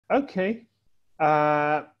Okay.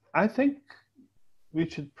 I think we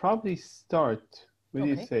should probably start. What do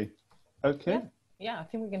you say? Okay. Yeah, I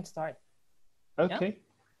think we can start. Okay.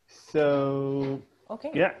 Yeah? So,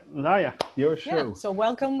 okay. Yeah, Laya, your show. Yeah, so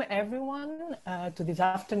welcome everyone to this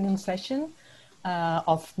afternoon session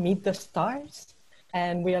of Meet the Stars.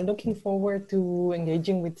 And we are looking forward to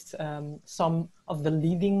engaging with some of the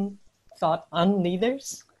leading thought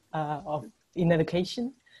leaders in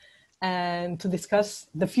education, and to discuss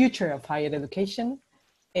the future of higher education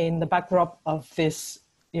in the backdrop of this,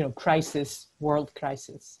 world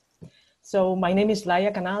crisis. So my name is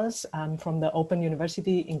Laia Canals. I'm from the Open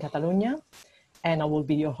University in Catalonia, and I will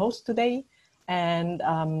be your host today. And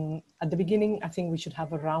at the beginning, I think we should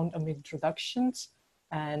have a round of introductions,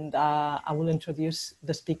 and I will introduce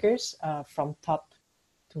the speakers from top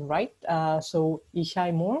to right. So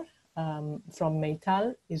Ishai Moore from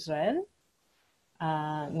Meital, Israel.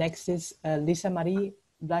 Next is Lisa Marie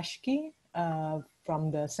Blaschke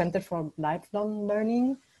from the Center for Lifelong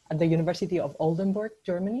Learning at the University of Oldenburg,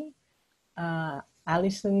 Germany.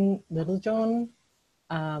 Alison Littlejohn,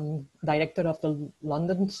 director of the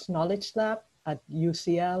London's Knowledge Lab at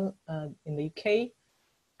UCL in the UK.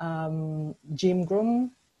 Jim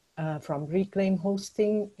Grum from Reclaim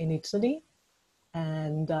Hosting in Italy.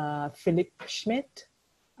 And Philip Schmidt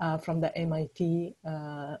from the MIT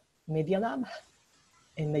Media Lab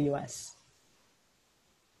in the US.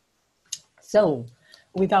 So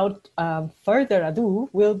without further ado,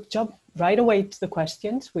 we'll jump right away to the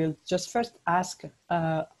questions. We'll just first ask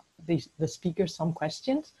the speakers some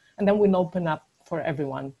questions, and then we'll open up for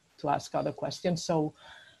everyone to ask other questions. So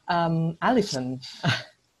Alison,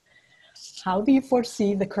 how do you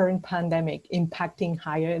foresee the current pandemic impacting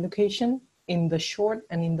higher education in the short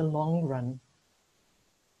and in the long run?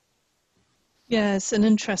 Yeah, it's an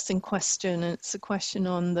interesting question. It's a question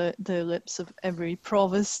on the lips of every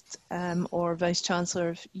provost or vice chancellor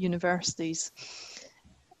of universities.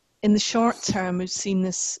 In the short term, we've seen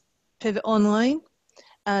this pivot online,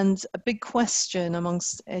 and a big question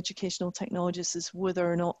amongst educational technologists is whether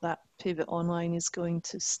or not that pivot online is going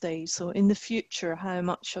to stay. So in the future, how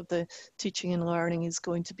much of the teaching and learning is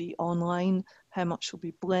going to be online, how much will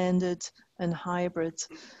be blended and hybrid.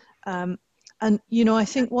 And, I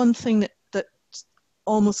think one thing that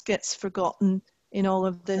almost gets forgotten in all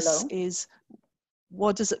of this is,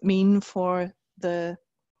 what does it mean for the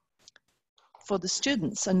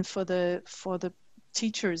students and for the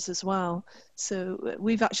teachers as well. So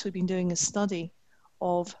we've actually been doing a study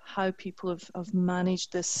of how people have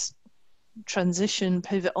managed this transition,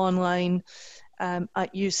 pivot online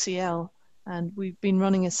at UCL, and we've been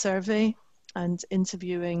running a survey and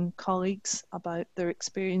interviewing colleagues about their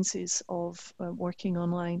experiences of working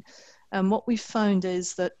online. And what we found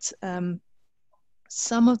is that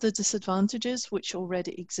some of the disadvantages which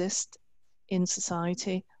already exist in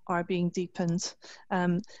society are being deepened.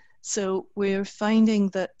 So we're finding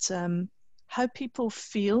that how people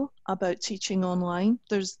feel about teaching online,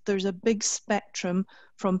 there's a big spectrum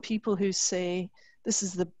from people who say, this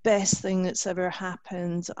is the best thing that's ever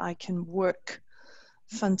happened, I can work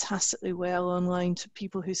fantastically well online, to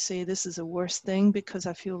people who say this is the worst thing because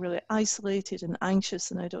I feel really isolated and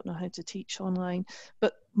anxious and I don't know how to teach online.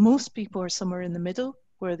 But most people are somewhere in the middle,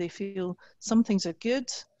 where they feel some things are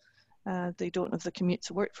good, they don't have the commute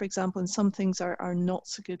to work, for example, and some things are not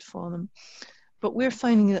so good for them. But we're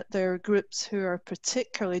finding that there are groups who are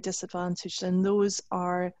particularly disadvantaged, and those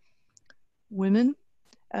are women,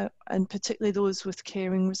 and particularly those with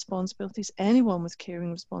caring responsibilities, anyone with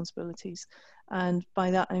caring responsibilities. And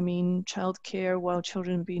by that I mean childcare while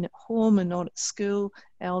children being at home and not at school,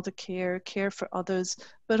 elder care, care for others,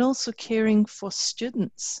 but also caring for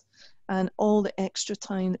students and all the extra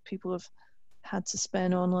time that people have had to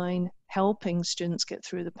spend online helping students get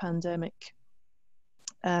through the pandemic,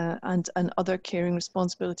 and other caring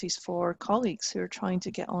responsibilities for colleagues who are trying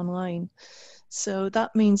to get online. So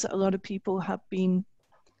that means that a lot of people have been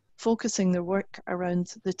focusing their work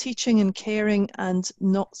around the teaching and caring, and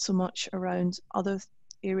not so much around other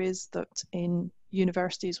areas that in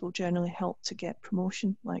universities will generally help to get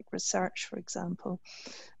promotion, like research, for example.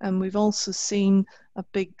 And we've also seen a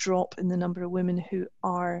big drop in the number of women who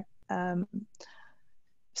are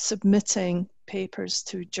submitting papers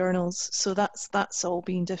to journals. So that's all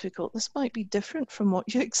been difficult. This might be different from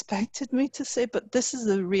what you expected me to say, but this is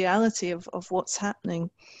the reality of what's happening.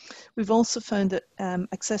 We've also found that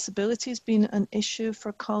accessibility has been an issue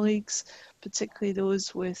for colleagues, particularly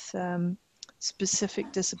those with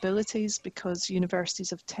specific disabilities, because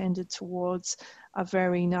universities have tended towards a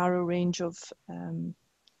very narrow range of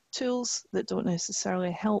tools that don't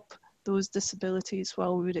necessarily help those disabilities,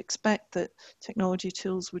 while we would expect that technology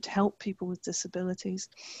tools would help people with disabilities,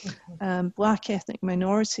 Black ethnic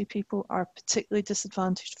minority people are particularly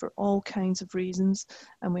disadvantaged for all kinds of reasons,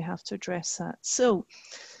 and we have to address that. So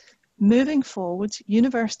moving forward,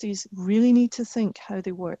 universities really need to think how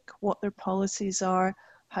they work, what their policies are,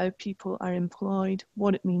 how people are employed,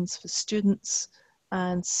 what it means for students,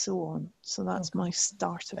 and so on. So that's my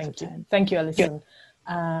start of Thank 10. you. Thank you, Alison.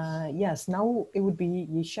 Yes, now it would be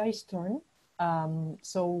Yishai's turn.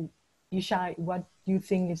 So Yishai, what do you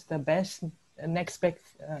think is the best next big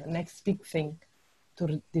thing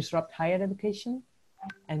to disrupt higher education?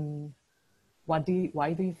 And why do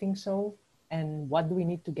you think so? And what do we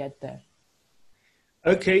need to get there?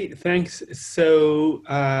 Okay, thanks. So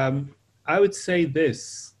I would say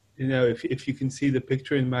this, if you can see the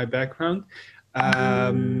picture in my background,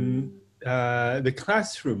 the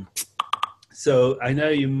classroom. So I know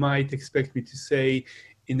you might expect me to say,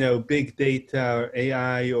 big data or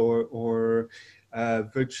AI or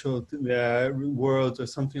virtual worlds or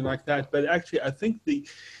something like that. But actually, I think the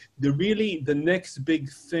next big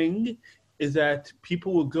thing is that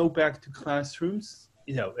people will go back to classrooms.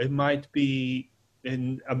 It might be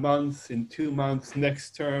in a month, in 2 months,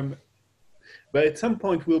 next term, but at some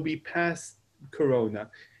point we'll be past Corona,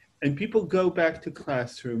 and people go back to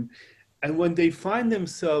classroom. And when they find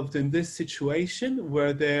themselves in this situation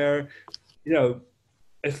where they're,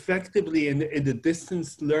 effectively in the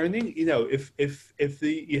distance learning, if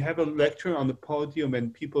you have a lecture on the podium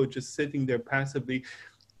and people are just sitting there passively,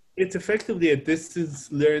 it's effectively a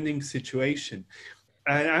distance learning situation.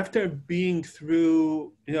 And after being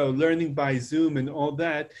through, learning by Zoom and all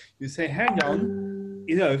that, you say, hang on,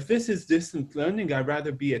 if this is distant learning, I'd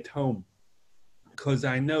rather be at home because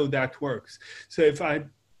I know that works. So if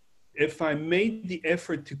I made the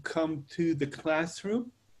effort to come to the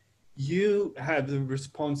classroom, you have the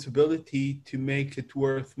responsibility to make it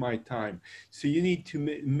worth my time. So you need to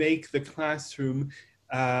make the classroom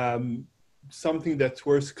something that's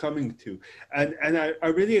worth coming to. And I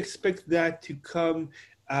really expect that to come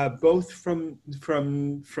both from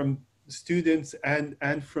students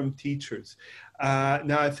and from teachers.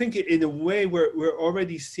 Now, I think in a way we're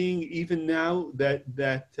already seeing even now that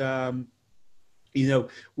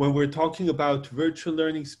when we're talking about virtual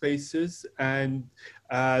learning spaces, and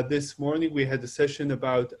this morning we had a session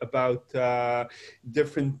about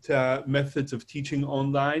different methods of teaching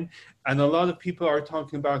online, and a lot of people are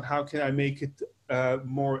talking about how can I make it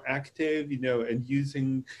more active, and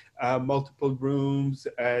using multiple rooms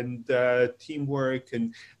and teamwork,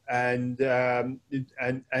 and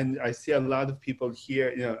I see a lot of people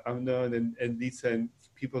here, Amnon and Lisa and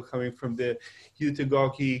people coming from the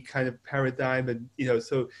pedagogy kind of paradigm, and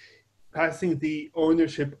so passing the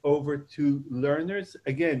ownership over to learners.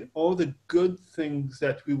 Again, all the good things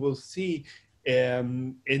that we will see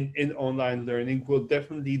in online learning will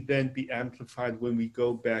definitely then be amplified when we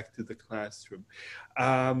go back to the classroom.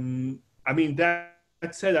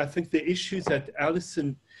 That said, I think the issues that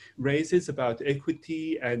Alison raises about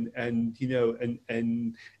equity and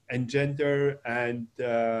gender and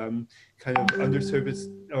kind of underserviced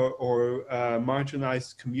or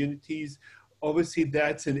marginalized communities, obviously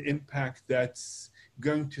that's an impact that's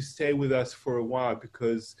going to stay with us for a while,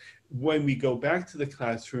 because when we go back to the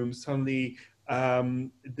classroom, suddenly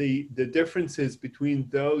the differences between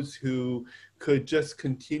those who could just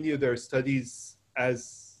continue their studies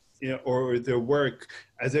as or their work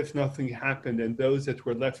as if nothing happened, and those that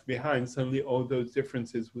were left behind, suddenly all those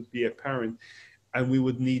differences would be apparent, and we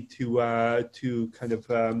would need to kind of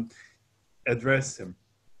address them.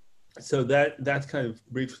 So that's kind of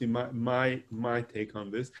briefly my take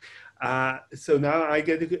on this. So now I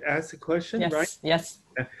get to ask a question, yes, right? Yes.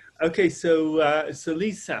 Okay, so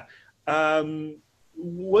Lisa,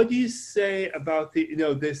 what do you say about the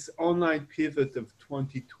this online pivot of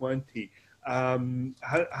 2020?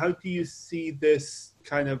 How do you see this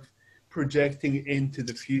kind of projecting into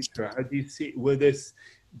the future? How do you see, will this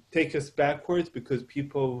take us backwards because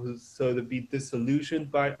people will sort of be disillusioned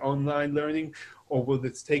by online learning, or will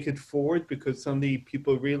this take it forward because suddenly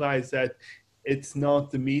people realize that it's not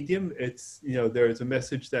the medium, it's, there's a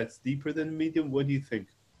message that's deeper than the medium? What do you think?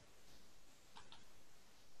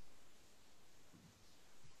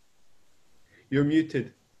 You're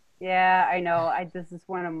muted. Yeah, I know. This is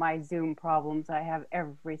one of my Zoom problems I have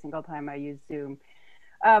every single time I use Zoom.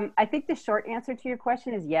 I think the short answer to your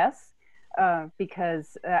question is yes,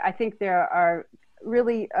 because I think there are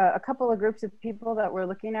really a couple of groups of people that we're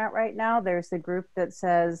looking at right now. There's the group that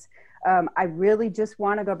says, I really just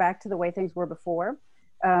want to go back to the way things were before.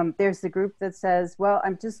 There's the group that says, well,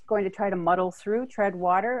 I'm just going to try to muddle through, tread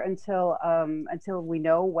water until we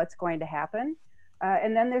know what's going to happen.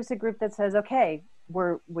 And then there's a group that says, okay,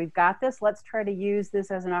 we've got this, let's try to use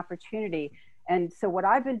this as an opportunity. And so what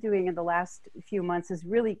I've been doing in the last few months is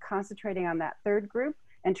really concentrating on that third group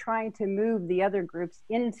and trying to move the other groups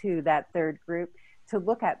into that third group to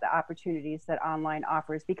look at the opportunities that online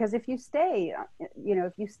offers. Because if you stay,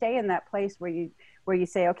 if you stay in that place where you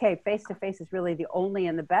say, okay, face-to-face is really the only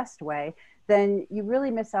and the best way, then you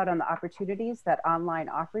really miss out on the opportunities that online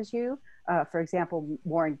offers you. For example,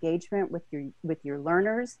 more engagement with your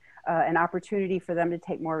learners, an opportunity for them to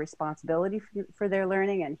take more responsibility for their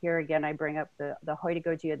learning. And here again, I bring up the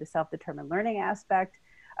hoidagogy of the self-determined learning aspect.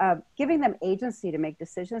 Giving them agency to make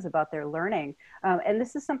decisions about their learning. And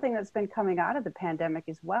this is something that's been coming out of the pandemic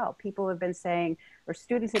as well. People have been saying, or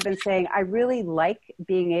students have been saying, I really like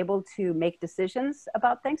being able to make decisions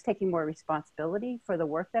about things, taking more responsibility for the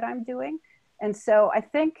work that I'm doing. And so I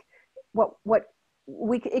think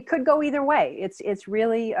it could go either way. It's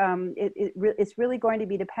really going to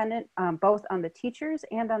be dependent both on the teachers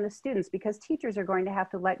and on the students, because teachers are going to have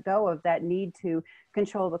to let go of that need to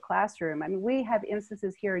control the classroom. I mean, we have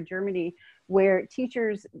instances here in Germany where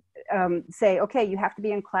teachers say, okay, you have to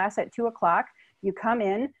be in class at 2 o'clock. You come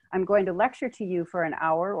in, I'm going to lecture to you for an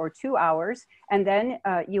hour or 2 hours, and then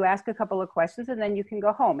you ask a couple of questions, and then you can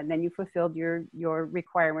go home, and then you fulfilled your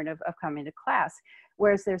requirement of coming to class.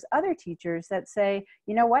 Whereas there's other teachers that say,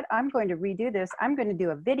 you know what, I'm going to redo this. I'm going to do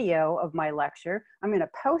a video of my lecture. I'm going to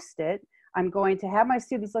post it. I'm going to have my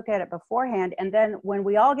students look at it beforehand. And then when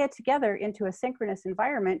we all get together into a synchronous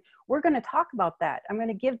environment, we're going to talk about that. I'm going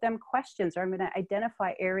to give them questions, or I'm going to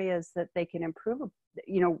identify areas that they can improve,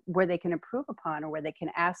 where they can improve upon, or where they can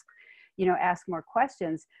ask more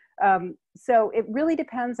questions. So it really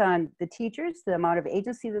depends on the teachers, the amount of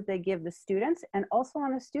agency that they give the students, and also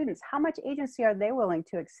on the students. How much agency are they willing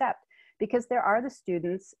to accept? Because there are the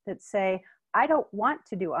students that say, I don't want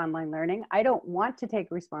to do online learning. I don't want to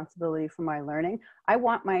take responsibility for my learning. I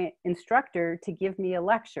want my instructor to give me a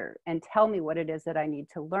lecture and tell me what it is that I need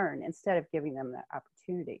to learn, instead of giving them that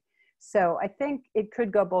opportunity. So I think it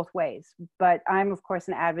could go both ways, but I'm of course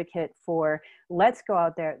an advocate for, let's go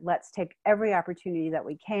out there, let's take every opportunity that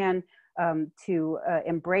we can to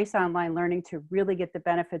embrace online learning, to really get the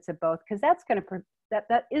benefits of both, because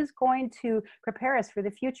that is going to prepare us for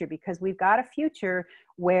the future, because we've got a future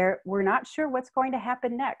where we're not sure what's going to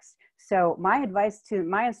happen next. So my advice to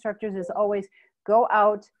my instructors is always go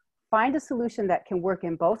out, find a solution that can work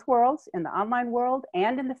in both worlds, in the online world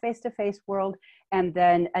and in the face-to-face world, and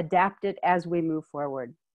then adapt it as we move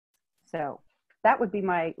forward. So that would be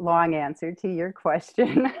my long answer to your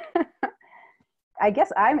question. I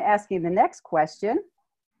guess I'm asking the next question,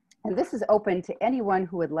 and this is open to anyone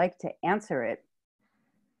who would like to answer it.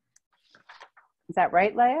 Is that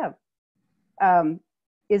right, Leah?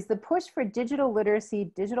 Is the push for digital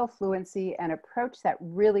literacy, digital fluency, an approach that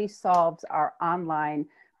really solves our online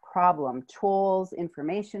problem, trolls,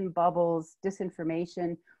 information bubbles,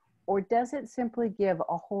 disinformation, or does it simply give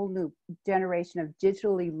a whole new generation of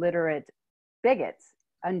digitally literate bigots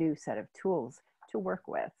a new set of tools to work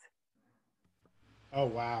with? Oh,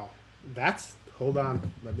 wow. Hold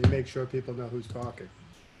on. Let me make sure people know who's talking.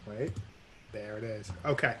 Wait, there it is.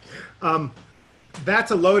 Okay.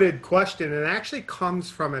 That's a loaded question, and it actually comes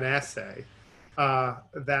from an essay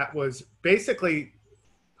that was basically,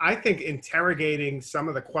 I think, interrogating some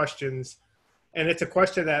of the questions, and it's a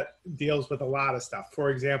question that deals with a lot of stuff. For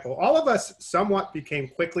example, all of us somewhat became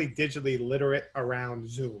quickly digitally literate around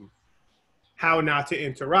Zoom. How not to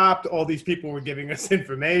interrupt. All these people were giving us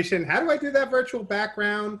information. How do I do that virtual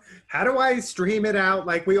background? How do I stream it out?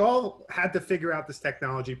 Like, we all had to figure out this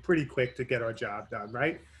technology pretty quick to get our job done,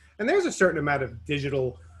 right? And there's a certain amount of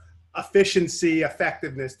digital efficiency,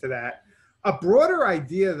 effectiveness to that. A broader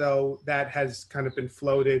idea, though, that has kind of been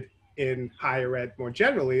floated in higher ed more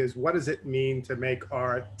generally is, what does it mean to make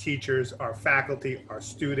our teachers, our faculty, our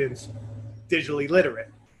students digitally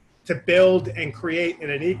literate? To build and create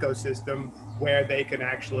in an ecosystem where they can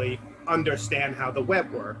actually understand how the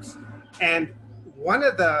web works. And one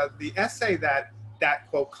of the essay that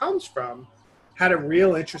quote comes from had a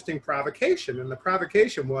real interesting provocation. And the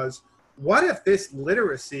provocation was, what if this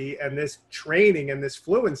literacy and this training and this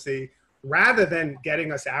fluency, rather than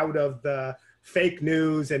getting us out of the fake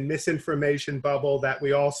news and misinformation bubble that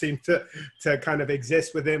we all seem to kind of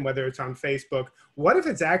exist within, whether it's on Facebook, what if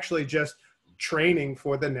it's actually just training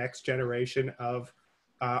for the next generation of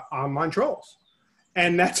online trolls?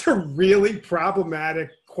 And that's a really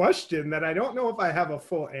problematic question that I don't know if I have a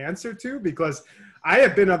full answer to, because I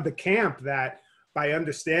have been of the camp that by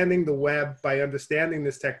understanding the web, by understanding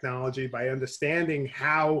this technology, by understanding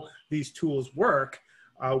how these tools work,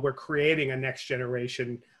 we're creating a next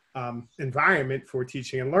generation environment for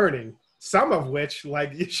teaching and learning. Some of which,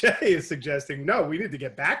 like Yishay is suggesting, no, we need to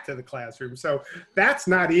get back to the classroom. So that's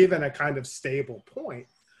not even a kind of stable point.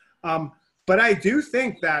 But I do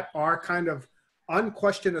think that our kind of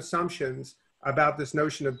unquestioned assumptions about this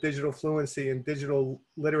notion of digital fluency and digital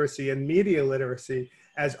literacy and media literacy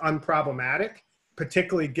as unproblematic,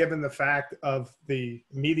 particularly given the fact of the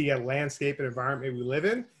media landscape and environment we live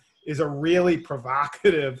in, is a really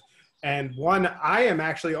provocative and one I am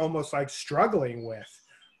actually almost like struggling with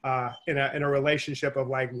in a relationship of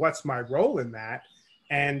like, what's my role in that?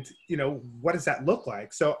 And, you know, what does that look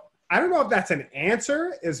like? So I don't know if that's an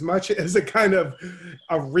answer as much as a kind of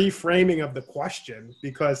a reframing of the question,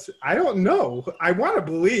 because I don't know. I want to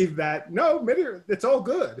believe that, no, maybe it's all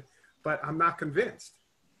good, but I'm not convinced.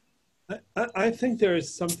 I think there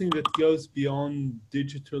is something that goes beyond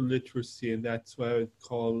digital literacy, and that's what I would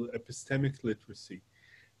call epistemic literacy.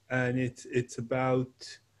 And it's about,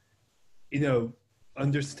 you know,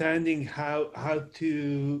 understanding how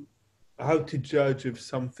to judge if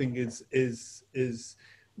something is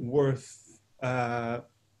worth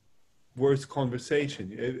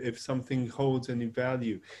conversation, if something holds any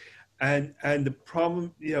value. And the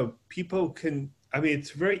problem, you know, people can, I mean,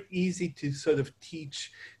 it's very easy to sort of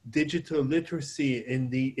teach digital literacy in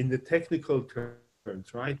the technical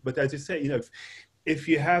terms, right? But as you say, you know, if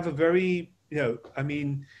you have a very, you know, I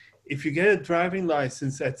mean, if you get a driving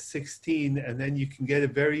license at 16 and then you can get a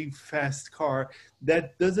very fast car,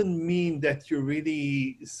 that doesn't mean that you're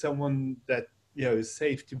really someone that, you know, is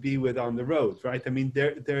safe to be with on the road, right? I mean,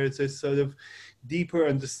 there is a sort of deeper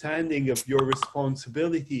understanding of your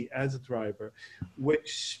responsibility as a driver,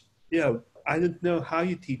 which, you know, I don't know how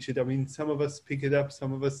you teach it. I mean, some of us pick it up,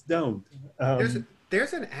 some of us don't.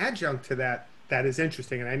 There's an adjunct to that is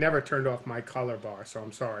interesting, and I never turned off my color bar, so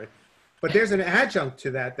I'm sorry. But there's an adjunct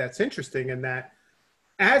to that that's interesting, in that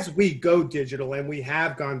as we go digital, and we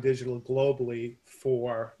have gone digital globally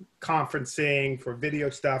for conferencing, for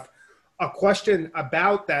video stuff, a question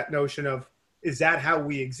about that notion of, is that how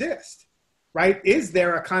we exist, right? Is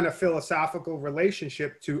there a kind of philosophical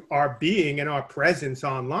relationship to our being and our presence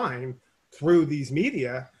online through these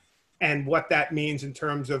media, and what that means in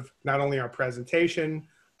terms of not only our presentation,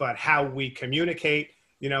 but how we communicate,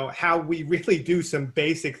 you know, how we really do some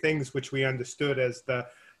basic things which we understood as the,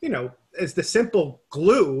 you know, as the simple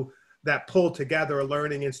glue that pull together a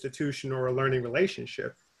learning institution or a learning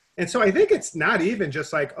relationship. And so I think it's not even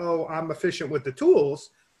just like, oh, I'm efficient with the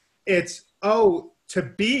tools. It's, oh, to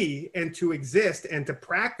be and to exist and to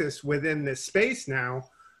practice within this space now,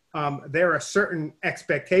 there are certain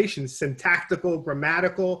expectations, syntactical,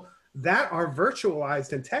 grammatical, that are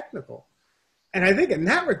virtualized and technical. And I think in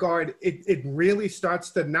that regard, it really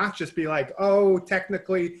starts to not just be like, oh,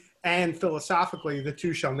 technically and philosophically, the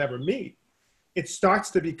two shall never meet. It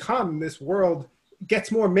starts to become, this world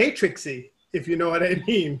gets more matrixy, if you know what I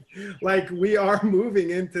mean. Like, we are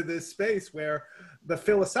moving into this space where the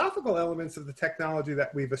philosophical elements of the technology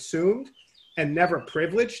that we've assumed and never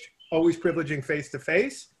privileged, always privileging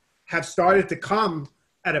face-to-face, have started to come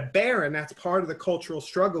at a bear. And that's part of the cultural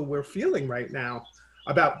struggle we're feeling right now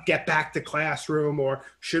about get back to classroom, or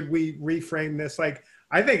should we reframe this? Like,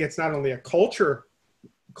 I think it's not only a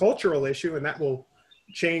cultural issue, and that will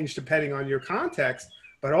change depending on your context,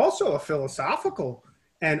 but also a philosophical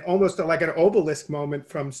and almost like an obelisk moment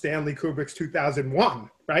from Stanley Kubrick's 2001,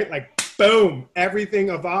 right? Like, boom, everything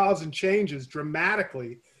evolves and changes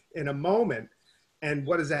dramatically in a moment. And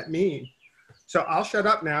what does that mean? So I'll shut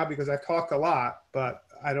up now because I've talked a lot, but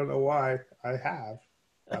I don't know why I have,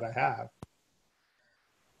 but I have.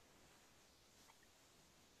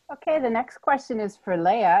 Okay, the next question is for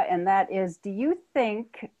Leah, and that is, do you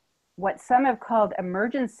think what some have called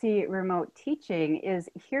emergency remote teaching is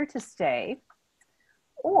here to stay,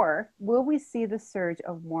 or will we see the surge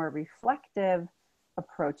of more reflective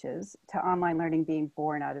approaches to online learning being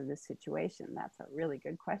born out of this situation? That's a really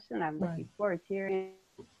good question. I'm looking forward to hearing.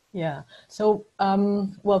 Yeah, so,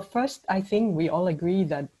 well, first, I think we all agree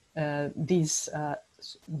that this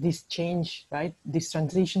change, right, this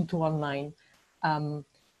transition to online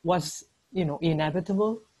was, you know,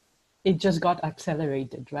 inevitable. It just got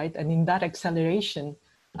accelerated, right? And in that acceleration,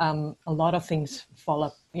 a lot of things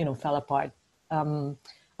fell apart.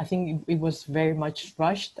 I think it was very much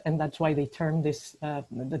rushed, and that's why they termed this,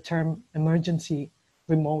 the term emergency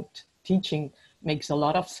remote teaching makes a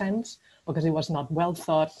lot of sense, because it was not well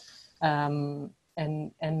thought, and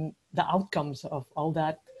the outcomes of all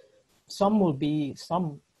that, some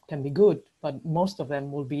can be good, but most of them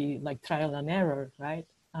will be like trial and error, right?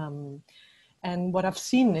 And what I've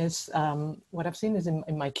seen is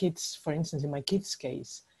in my kids, for instance, in my kids'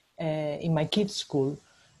 case, in my kids' school,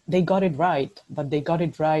 they got it right, but they got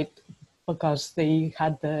it right because they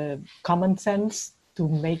had the common sense to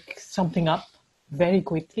make something up very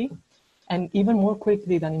quickly, and even more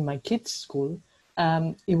quickly than in my kids' school.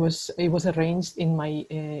 It was arranged in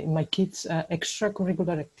my kids'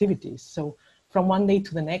 extracurricular activities. So from one day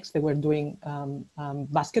to the next, they were doing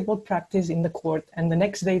basketball practice in the court, and the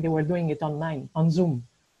next day they were doing it online on Zoom.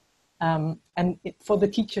 And for the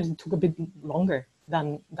teachers, it took a bit longer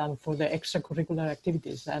than for the extracurricular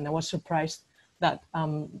activities. And I was surprised that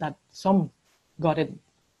that some got it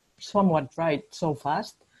somewhat right so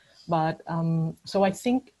fast. But so I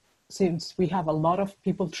think since we have a lot of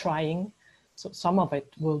people trying, so some of it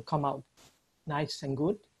will come out nice and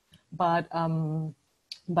good.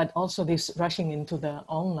 But also this rushing into the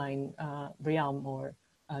online realm or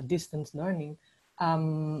distance learning,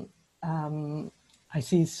 I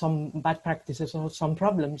see some bad practices or some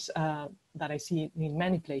problems that I see in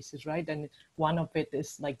many places, right? And one of it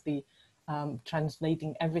is like the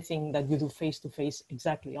translating everything that you do face-to-face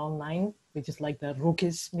exactly online, which is like the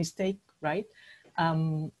rookie's mistake, right?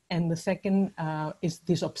 And the second is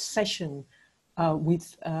this obsession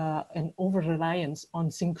with an over-reliance on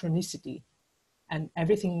synchronicity. And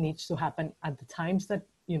everything needs to happen at the times that,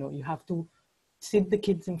 you know, you have to sit the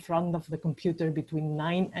kids in front of the computer between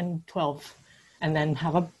 9 and 12, and then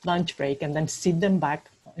have a lunch break, and then sit them back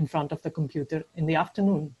in front of the computer in the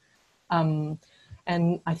afternoon.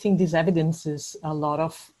 And I think this evidences a lot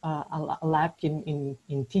of a lack in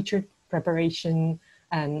teacher preparation,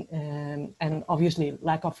 and obviously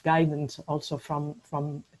lack of guidance also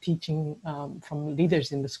from teaching, from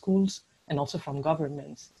leaders in the schools, and also from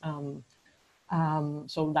governments.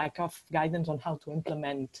 So lack of guidance on how to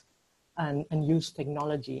implement and use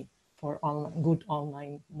technology for good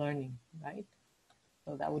online learning, right?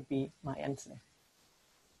 So that would be my answer.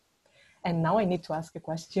 And now I need to ask a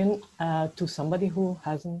question to somebody who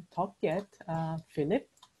hasn't talked yet, Philip.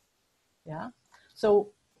 Yeah. So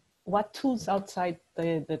what tools outside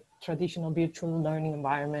the traditional virtual learning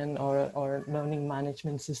environment or learning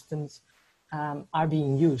management systems are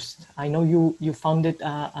being used? I know you founded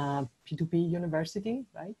a P2P university,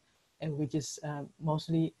 right? And which is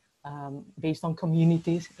mostly based on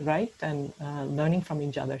communities, right? And learning from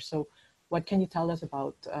each other. So what can you tell us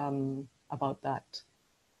about that?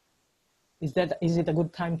 Is it a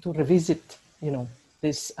good time to revisit, you know,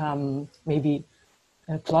 this maybe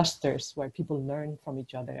clusters where people learn from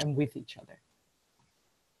each other and with each other?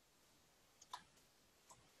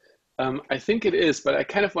 I think it is, but I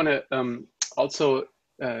kind of want to also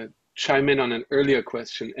chime in on an earlier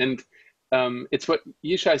question. And it's what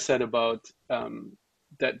Yishai said about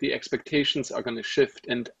that the expectations are going to shift.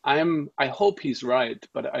 And I hope he's right,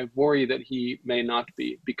 but I worry that he may not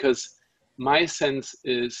be, because my sense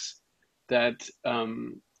is that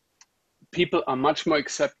people are much more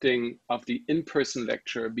accepting of the in-person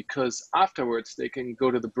lecture, because afterwards they can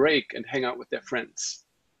go to the break and hang out with their friends.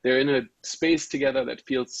 They're in a space together that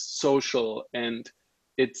feels social, and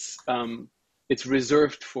it's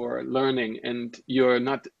reserved for learning, and you're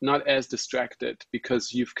not as distracted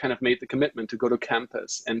because you've kind of made the commitment to go to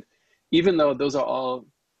campus. And even though those are all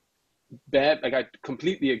bad, like I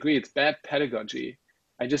completely agree, it's bad pedagogy,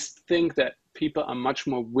 I just think that people are much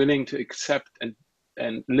more willing to accept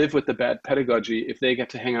and live with the bad pedagogy if they get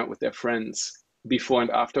to hang out with their friends before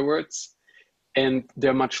and afterwards. And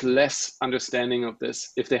they're much less understanding of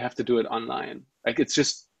this if they have to do it online. Like, it's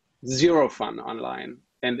just zero fun online.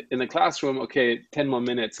 And in the classroom, okay, 10 more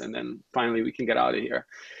minutes and then finally we can get out of here.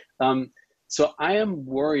 So I am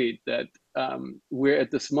worried that we're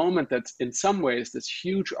at this moment that's in some ways this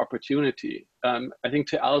huge opportunity. I think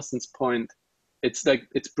to Allison's point, it's like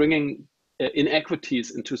it's bringing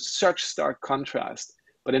inequities into such stark contrast.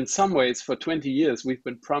 But in some ways, for 20 years, we've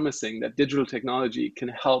been promising that digital technology can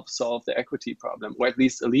help solve the equity problem, or at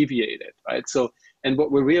least alleviate it, right? So, and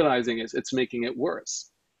what we're realizing is it's making it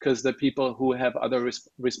worse, because the people who have other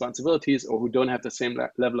responsibilities or who don't have the same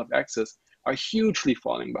level of access are hugely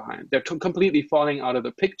falling behind. They're completely falling out of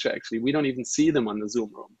the picture, actually. We don't even see them on the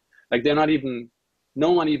Zoom room. Like, they're not even,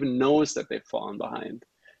 no one even knows that they've fallen behind.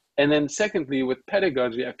 And then secondly, with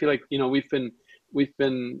pedagogy, I feel like, you know, we've been,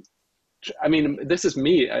 I mean, this is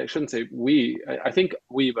me, I shouldn't say we, I think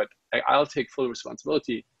we, but I'll take full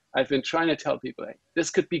responsibility. I've been trying to tell people, like, this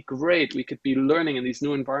could be great. We could be learning in these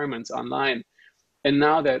new environments online. And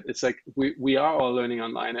now that it's like, we are all learning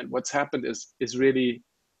online, and what's happened is really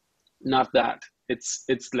not that. It's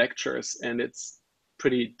lectures, and it's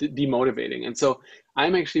pretty demotivating. And so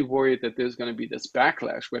I'm actually worried that there's going to be this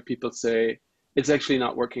backlash where people say it's actually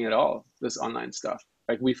not working at all, this online stuff.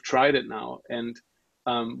 Like, we've tried it now, and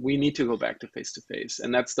we need to go back to face-to-face,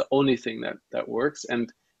 and that's the only thing that works,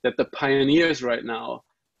 and that the pioneers right now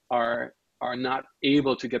are not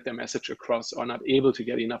able to get their message across, or not able to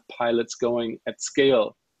get enough pilots going at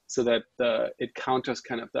scale so that it counters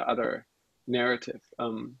kind of the other narrative.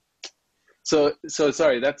 So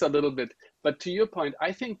sorry, that's a little bit, but to your point,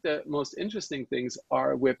 I think the most interesting things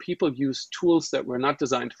are where people use tools that were not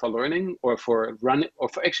designed for learning, or for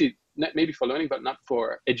actually maybe for learning, but not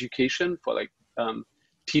for education, for like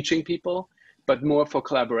teaching people, but more for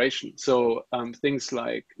collaboration. So things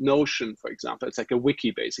like Notion, for example, it's like a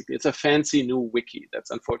wiki, basically. It's a fancy new wiki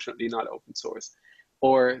that's unfortunately not open source.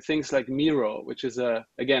 Or things like Miro, which is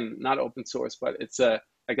again, not open source, but it's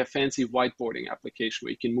like a fancy whiteboarding application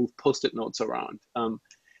where you can move Post-it notes around.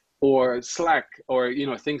 Or Slack, or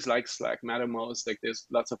things like Slack, Mattermost, like there's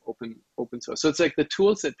lots of open source. So it's like the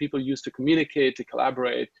tools that people use to communicate, to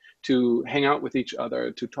collaborate, to hang out with each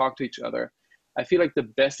other, to talk to each other. I feel like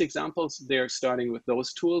the best examples, they're starting with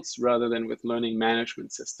those tools rather than with learning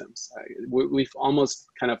management systems. We've almost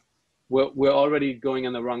kind of, we're already going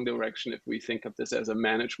in the wrong direction if we think of this as a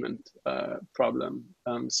management problem.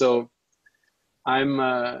 So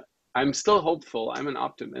I'm still hopeful. I'm an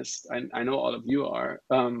optimist. I know all of you are.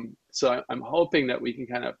 So I'm hoping that we can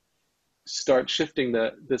kind of start shifting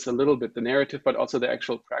this a little bit, the narrative, but also the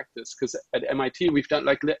actual practice. Because at MIT, we've done,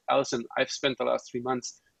 like Alison, I've spent the last 3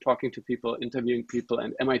 months talking to people, interviewing people,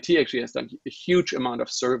 and MIT actually has done a huge amount of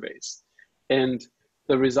surveys. And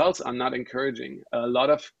the results are not encouraging. A lot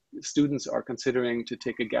of students are considering to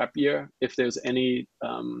take a gap year if there's any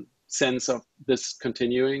sense of this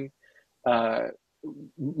continuing.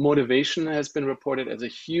 Motivation has been reported as a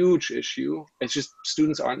huge issue. It's just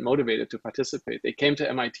students aren't motivated to participate. They came to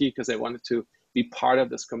MIT because they wanted to be part of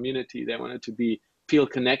this community. They wanted to feel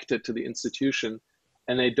connected to the institution,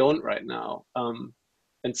 and they don't right now.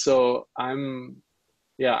 And so I'm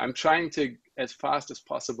trying to, as fast as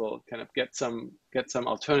possible, kind of get some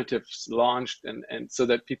alternatives launched, and so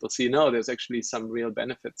that people see, no, there's actually some real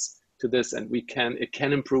benefits to this, and it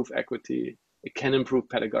can improve equity, it can improve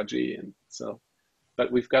pedagogy, and so. But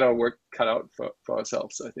we've got our work cut out for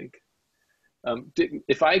ourselves, I think.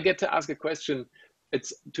 If I get to ask a question,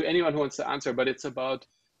 it's to anyone who wants to answer, but it's about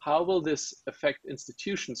how will this affect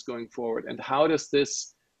institutions going forward, and how does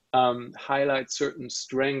this highlight certain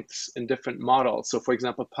strengths in different models? So for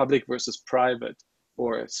example, public versus private,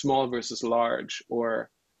 or small versus large, or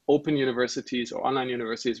open universities or online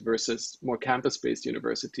universities versus more campus-based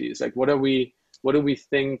universities. Like what do we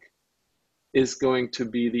think is going to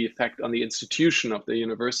be the effect on the institution of the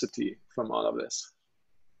university from all of this?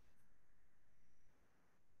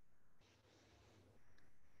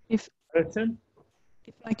 If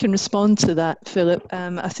I can respond to that, Philip,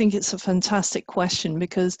 I think it's a fantastic question,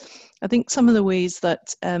 because I think some of the ways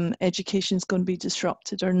that education is going to be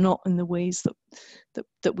disrupted are not in the ways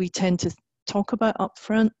that we tend to talk about up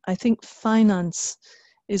front. I think finance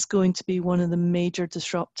is going to be one of the major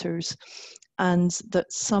disruptors, and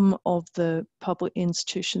that some of the public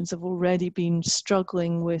institutions have already been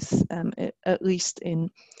struggling with, at least in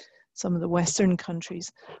some of the Western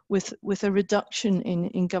countries, with a reduction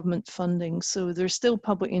in government funding. So they're still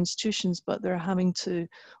public institutions, but they're having to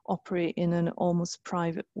operate in an almost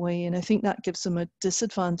private way. And I think that gives them a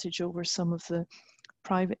disadvantage over some of the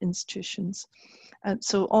private institutions. And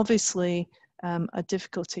so obviously a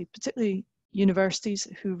difficulty, particularly universities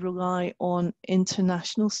who rely on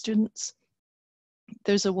international students.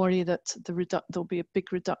 There's a worry that there'll be a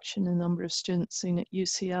big reduction in the number of students. And at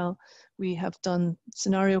UCL, we have done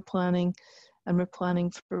scenario planning, and we're planning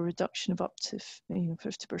for a reduction of up to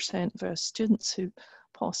 50% of our students who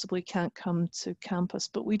possibly can't come to campus.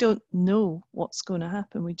 But we don't know what's going to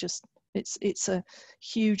happen. It's a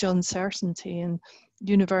huge uncertainty, and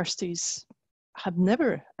universities have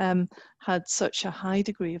never had such a high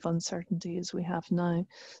degree of uncertainty as we have now.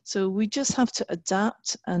 So we just have to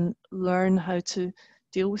adapt and learn how to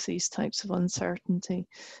deal with these types of uncertainty.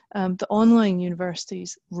 The online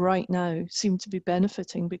universities right now seem to be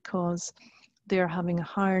benefiting because they're having a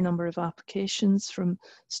higher number of applications from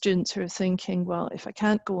students who are thinking, well, if I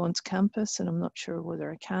can't go onto campus and I'm not sure whether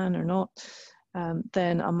I can or not,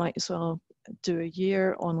 then I might as well do a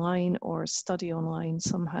year online or study online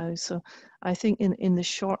somehow. So I think in the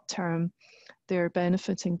short term, they're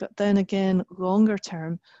benefiting. But then again, longer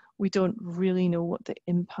term, we don't really know what the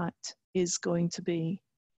impact is going to be.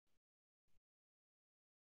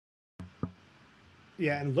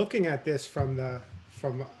 Yeah, and looking at this from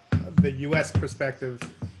the US perspective,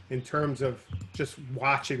 in terms of just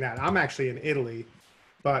watching that. I'm actually in Italy,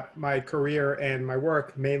 but my career and my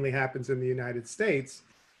work mainly happens in the United States.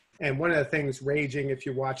 And one of the things raging, if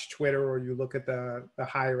you watch Twitter or you look at the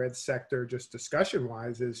higher ed sector, just discussion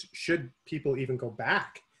wise, is should people even go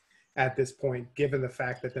back at this point, given the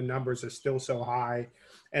fact that the numbers are still so high,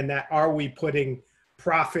 and that are we putting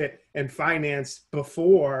profit and finance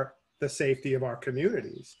before the safety of our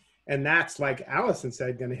communities? And that's, like Allison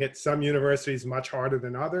said, going to hit some universities much harder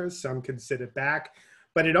than others. Some can sit it back,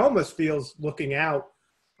 but it almost feels, looking out,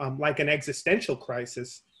 like an existential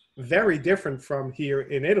crisis, very different from here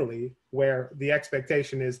in Italy, where the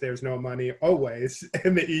expectation is there's no money always,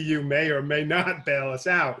 and the EU may or may not bail us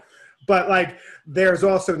out. But like, there's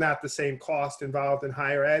also not the same cost involved in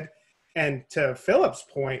higher ed. And to Philip's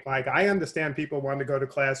point, like, I understand people want to go to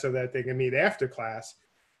class so that they can meet after class.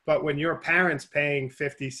 But when your parents paying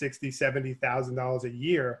 $50,000, $60,000, $70,000 a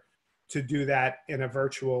year to do that in a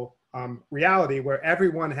virtual reality where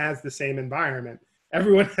everyone has the same environment,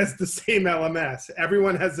 everyone has the same LMS,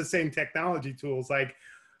 everyone has the same technology tools, like,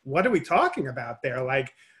 what are we talking about there?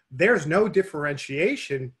 Like, there's no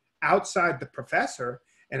differentiation outside the professor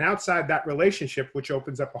and outside that relationship, which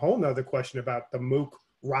opens up a whole nother question about the MOOC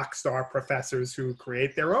rock star professors who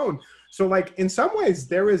create their own. So like, in some ways,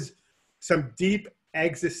 there is some deep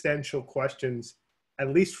existential questions,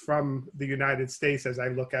 at least from the United States, as I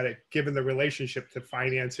look at it, given the relationship to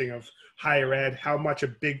financing of higher ed, how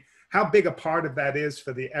big a part of that is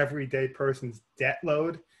for the everyday person's debt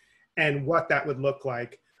load, and what that would look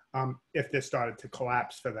like if this started to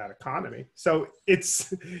collapse for that economy. So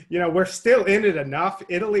it's, we're still in it enough.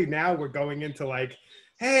 Italy now, we're going into like,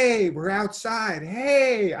 hey, we're outside.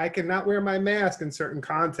 Hey, I cannot wear my mask in certain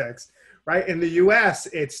contexts, right? In the US,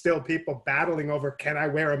 it's still people battling over, can I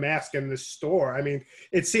wear a mask in the store? I mean,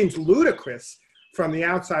 it seems ludicrous from the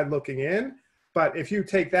outside looking in, but if you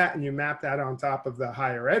take that and you map that on top of the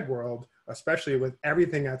higher ed world, especially with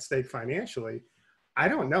everything at stake financially, I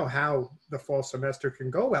don't know how the fall semester can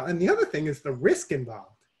go well. And the other thing is the risk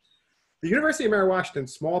involved. The University of Mary Washington,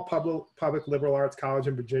 small public liberal arts college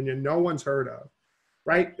in Virginia, no one's heard of,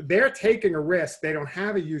 right? They're taking a risk. They don't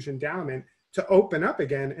have a huge endowment to open up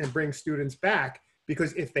again and bring students back,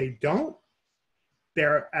 because if they don't,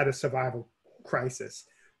 they're at a survival crisis.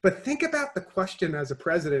 But think about the question as a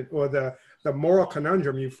president, or the moral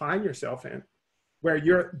conundrum you find yourself in, where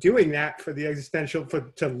you're doing that for the existential,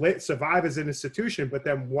 to survive as an institution, but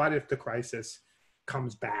then what if the crisis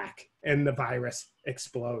comes back and the virus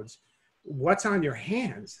explodes? What's on your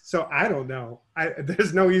hands? So I don't know.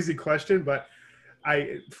 There's no easy question, but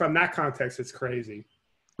from that context, it's crazy.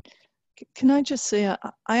 Can I just say,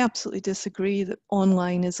 I absolutely disagree that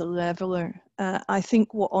online is a leveler. I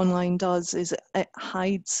think what online does is it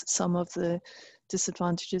hides some of the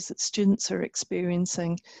disadvantages that students are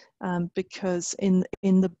experiencing, because in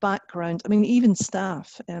the background, I mean, even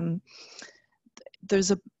staff,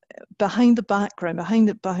 there's behind the background,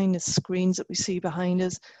 behind the screens that we see behind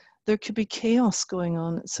us, there could be chaos going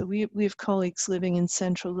on. So we have colleagues living in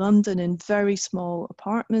central London in very small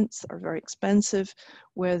apartments that are very expensive,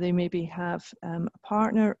 where they maybe have a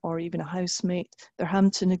partner or even a housemate. They're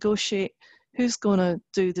having to negotiate who's going to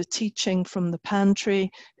do the teaching from the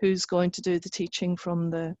pantry, who's going to do the teaching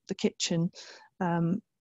from the kitchen.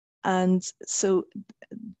 And so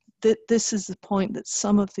this is the point, that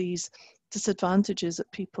some of these disadvantages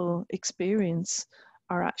that people experience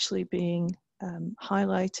are actually being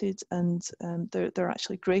highlighted, and they're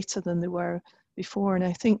actually greater than they were before. And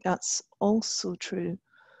I think that's also true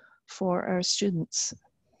for our students.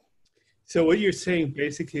 So what you're saying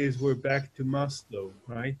basically is we're back to Maslow,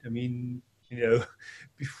 right? I mean,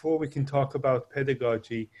 before we can talk about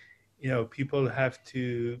pedagogy, people have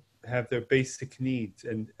to have their basic needs,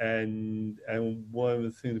 and one of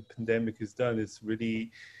the things the pandemic has done is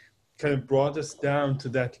really kind of brought us down to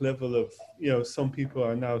that level of, some people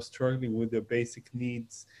are now struggling with their basic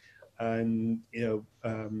needs, and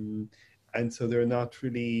and so they're not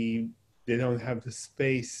really, they don't have the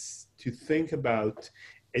space to think about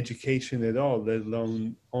education at all, let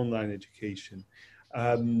alone online education.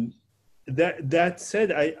 That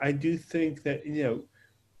said, I do think that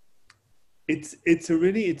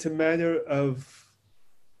it's a matter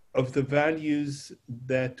of the values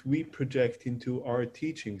that we project into our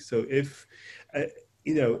teaching. So if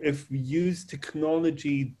we use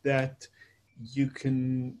technology that you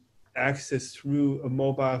can access through a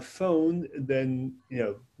mobile phone, then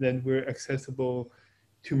we're accessible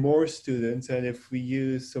to more students. And if we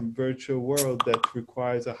use some virtual world that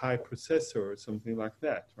requires a high processor or something like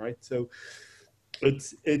that, right? So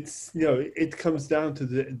it comes down to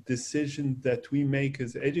the decision that we make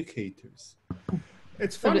as educators.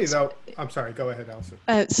 It's funny though. I'm sorry. Go ahead, Alison.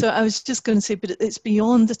 So I was just going to say, but it's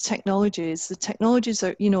beyond the technologies. The technologies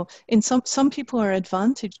are, in some people are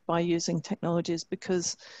advantaged by using technologies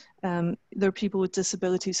because there are people with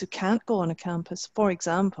disabilities who can't go on a campus. For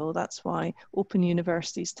example, that's why open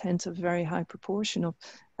universities tend to have a very high proportion of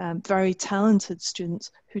very talented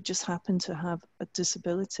students who just happen to have a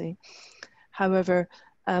disability. However,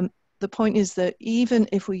 the point is that even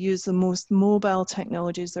if we use the most mobile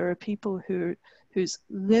technologies, there are people whose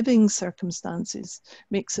living circumstances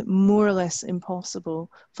makes it more or less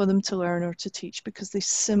impossible for them to learn or to teach because they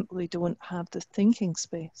simply don't have the thinking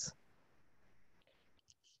space.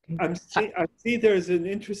 I see there's an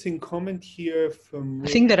interesting comment here from... I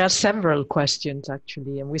think there are several questions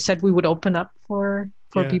actually, and we said we would open up for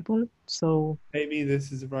people, so... Maybe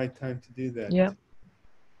this is the right time to do that. Yeah.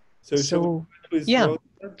 So yeah,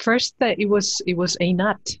 first it was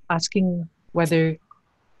Einat asking whether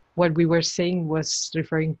what we were saying was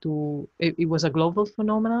referring to, it was a global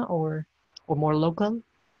phenomena or more local.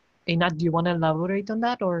 Einat, do you want to elaborate on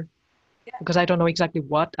that, or? Yeah. Because I don't know exactly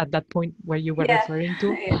what at that point where you were referring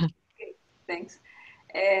to. Yeah. Okay. Thanks.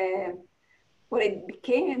 Well, it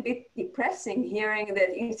became a bit depressing hearing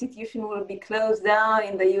that institution will be closed down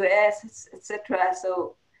in the US, etc.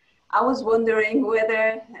 So I was wondering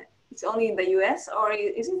whether it's only in the US or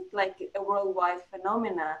is it like a worldwide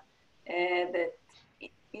phenomena that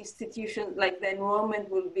institutions, like the enrollment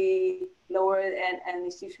will be lowered and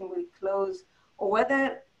institution will close, or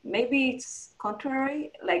whether maybe it's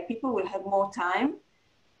contrary, like people will have more time.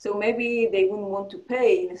 So maybe they wouldn't want to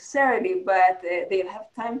pay necessarily, but they'll have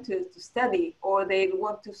time to study, or they'll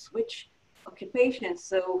want to switch occupations.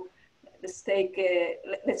 So let's say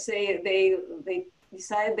they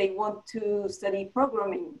decide they want to study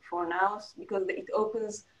programming for now because it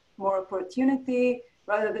opens more opportunity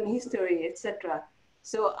rather than history, etc.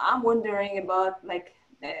 So I'm wondering about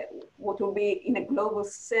what will be in a global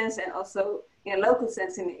sense and also in a local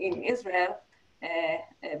sense in Israel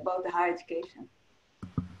about the higher education.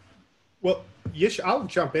 Well, I'll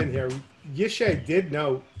jump in here. Yishay did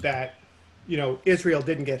note that, Israel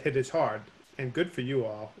didn't get hit as hard, and good for you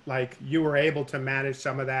all. Like, you were able to manage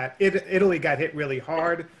some of that. Italy got hit really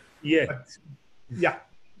hard. Yeah.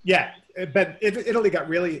 But Italy got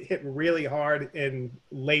hit really hard in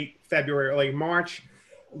late February, early March,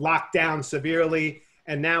 locked down severely,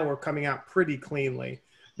 and now we're coming out pretty cleanly.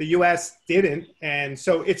 The US didn't, and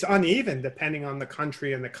so it's uneven depending on the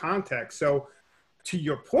country and the context. So to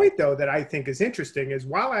your point, though, that I think is interesting is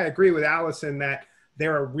while I agree with Alison that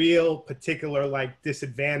there are real particular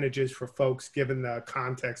disadvantages for folks given the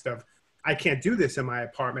context of I can't do this in my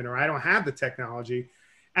apartment or I don't have the technology,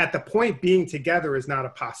 at the point being together is not a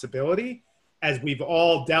possibility. As we've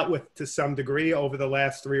all dealt with to some degree over the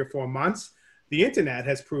last 3 or 4 months, the internet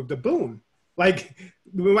has proved a boon. Like,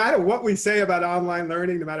 no matter what we say about online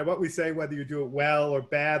learning, no matter what we say, whether you do it well or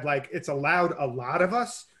bad, it's allowed a lot of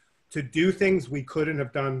us to do things we couldn't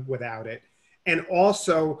have done without it. And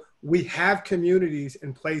also, we have communities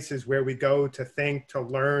and places where we go to think, to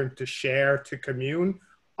learn, to share, to commune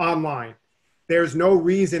online. There's no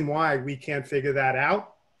reason why we can't figure that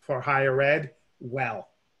out for higher ed well.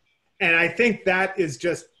 And I think that is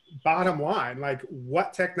just bottom line.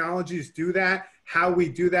 What technologies do that, how we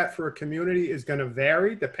do that for a community is going to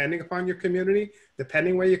vary depending upon your community,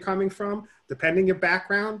 depending where you're coming from, depending your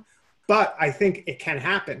background. But I think it can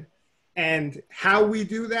happen. And how we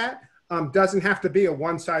do that doesn't have to be a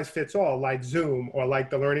one-size-fits-all like Zoom or like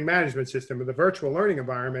the learning management system or the virtual learning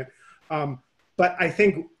environment. But I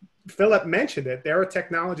think Philip mentioned it. There are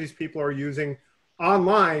technologies people are using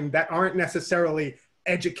online that aren't necessarily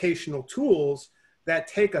educational tools that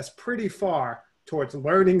take us pretty far towards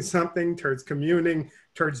learning something, towards communing,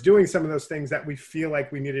 towards doing some of those things that we feel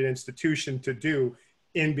like we need an institution to do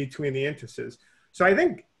in between the instances. So I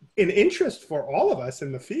think in interest for all of us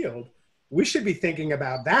in the field, we should be thinking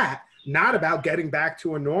about that, not about getting back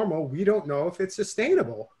to a normal. We don't know if it's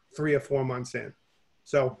sustainable 3 or 4 months in.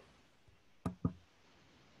 So.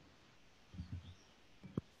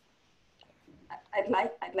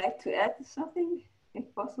 I'd like to add something,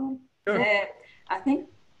 if possible. Sure. I think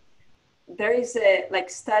there is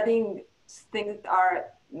studying things that are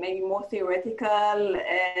maybe more theoretical,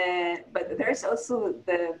 but there is also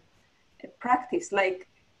the practice, like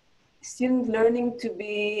student learning to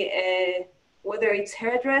be whether it's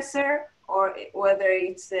hairdresser or whether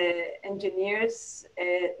it's engineers,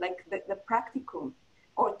 like the practicum,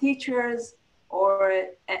 or teachers,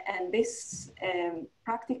 and this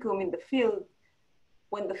practicum in the field.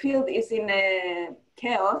 When the field is in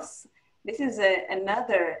chaos, this is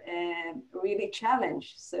another really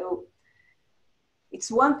challenge. So it's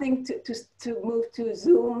one thing to move to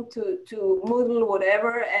Zoom, to Moodle,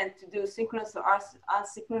 whatever, and to do synchronous or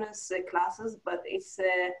asynchronous classes, but it's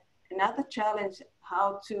another challenge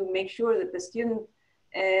how to make sure that the student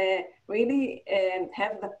really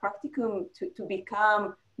have the practicum to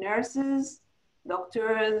become nurses,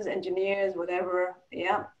 doctors, engineers, whatever.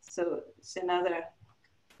 Yeah, so it's another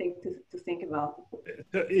thing to think about.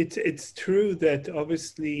 It's true that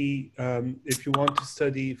obviously if you want to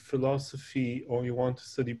study philosophy or you want to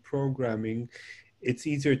study programming, it's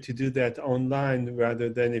easier to do that online rather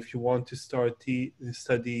than if you want to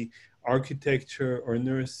study architecture or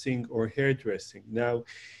nursing or hairdressing. Now,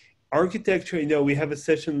 architecture, you know, we have a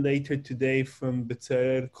session later today from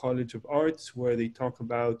Bezalel College of Arts where they talk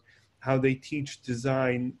about how they teach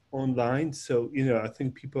design online. So, you know, I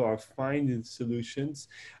think people are finding solutions.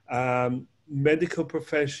 Medical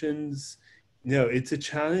professions, you know, it's a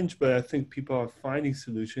challenge, but I think people are finding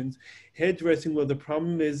solutions. Hairdressing, well, the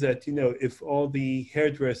problem is that, you know, if all the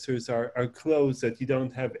hairdressers are closed, that you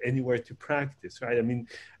don't have anywhere to practice, right? I mean,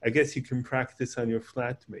 I guess you can practice on your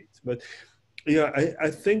flatmates, but yeah, I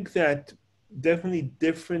think that definitely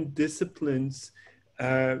different disciplines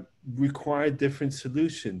require different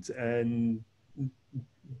solutions,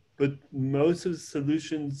 but most of the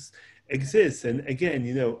solutions exist. And again,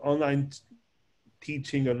 you know, online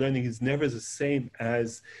teaching or learning is never the same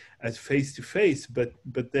as face to face, but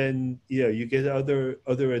then, you know, you get other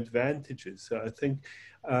advantages. So I think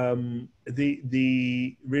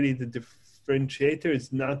the really the differentiator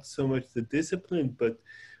is not so much the discipline, but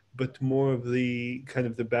more of the kind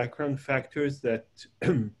of the background factors that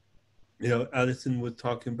you know, Alison was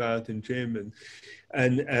talking about, and Jim,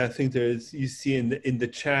 and I think there's, you see in the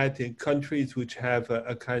chat, in countries which have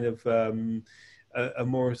a kind of a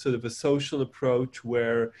more sort of a social approach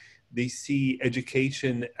where they see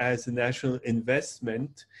education as a national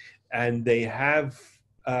investment, and they have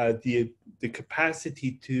the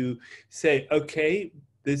capacity to say, okay,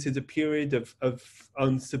 this is a period of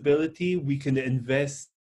instability, we can invest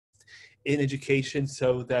in education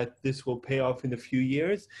so that this will pay off in a few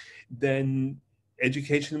years, then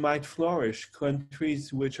education might flourish.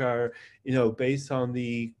 Countries which are, you know, based on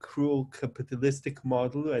the cruel capitalistic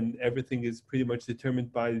model and everything is pretty much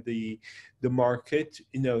determined by the market,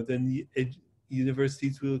 you know, then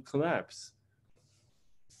universities will collapse.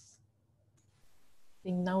 I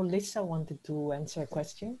think now Lisa wanted to answer a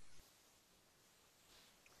question.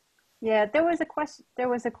 Yeah, there was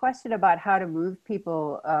a question about how to move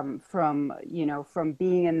people from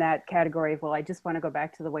being in that category of, well, I just want to go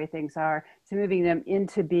back to the way things are, to moving them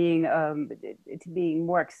into being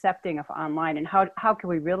more accepting of online, and how can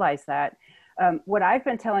we realize that? What I've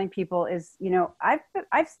been telling people is, you know,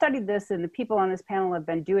 I've studied this, and the people on this panel have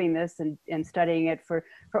been doing this and studying it for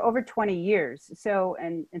over 20 years. So,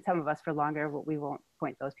 and some of us for longer, we won't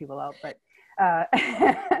point those people out, but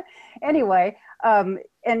anyway,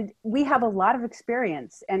 and we have a lot of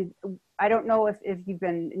experience, and I don't know if you've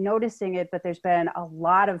been noticing it, but there's been a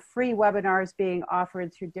lot of free webinars being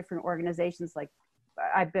offered through different organizations. Like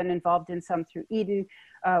I've been involved in some through Eden,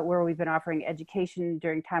 where we've been offering education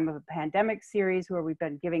during time of a pandemic series, where we've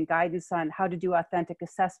been giving guidance on how to do authentic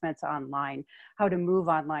assessments online, how to move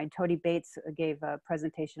online. Tony Bates gave a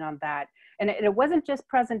presentation on that. And it wasn't just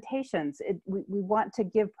presentations. We want to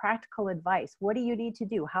give practical advice. What do you need to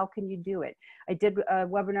do? How can you do it? I did a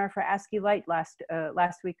webinar for ASCII Light last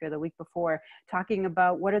week or the week before, talking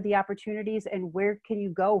about what are the opportunities and where can you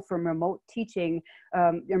go from remote teaching,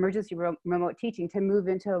 emergency remote teaching, to move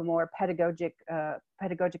into a more pedagogic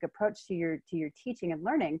approach to your teaching and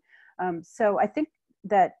learning. So I think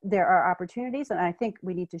that there are opportunities, and I think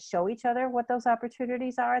we need to show each other what those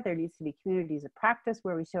opportunities are. There needs to be communities of practice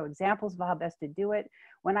where we show examples of how best to do it.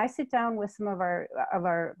 When I sit down with some of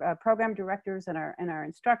our program directors and our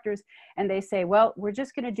instructors, and they say, well, we're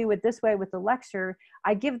just going to do it this way with the lecture,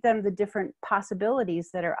 I give them the different possibilities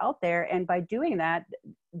that are out there, and by doing that,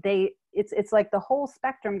 it's like the whole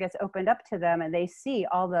spectrum gets opened up to them, and they see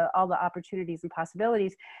all the opportunities and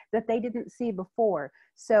possibilities that they didn't see before.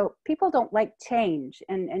 So people don't like change,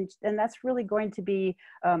 and that's really going to be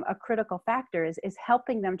a critical factor, is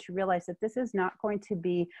helping them to realize that this is not going to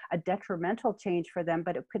be a detrimental change for them,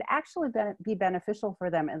 but it could actually be beneficial for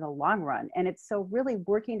them in the long run. And it's so really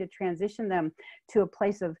working to transition them to a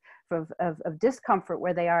place of discomfort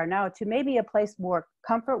where they are now, to maybe a place more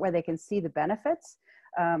comfort where they can see the benefits.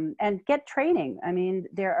 And get training. I mean,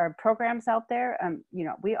 there are programs out there. You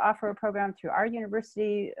know, we offer a program through our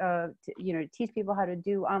university to teach people how to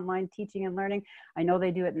do online teaching and learning. I know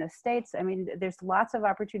they do it in the States. I mean, there's lots of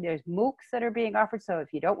opportunities. There's MOOCs that are being offered. So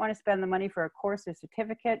if you don't want to spend the money for a course or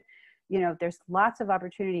certificate, there's lots of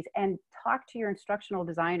opportunities, and talk to your instructional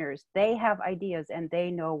designers. They have ideas and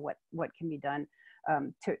they know what can be done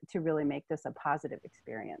to really make this a positive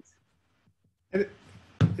experience. And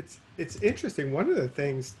it's interesting. One of the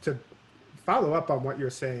things, to follow up on what you're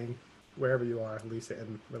saying, wherever you are, Lisa,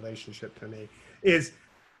 in relationship to me, is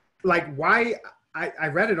like why I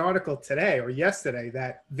read an article today or yesterday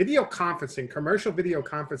that video conferencing, commercial video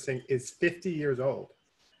conferencing, is 50 years old.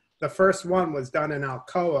 The first one was done in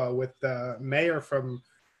Alcoa with the mayor from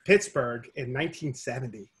Pittsburgh in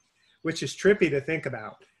 1970, which is trippy to think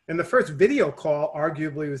about. And the first video call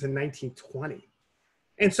arguably was in 1920.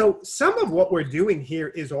 And so some of what we're doing here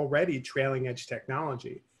is already trailing edge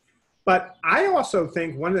technology. But I also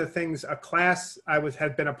think one of the things, a class I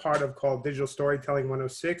had been a part of called Digital Storytelling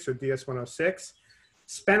 106 or DS 106,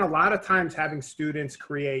 spent a lot of times having students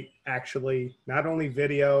create actually not only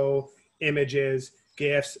video, images,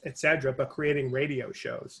 GIFs, etc., but creating radio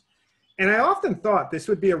shows. And I often thought this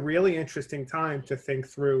would be a really interesting time to think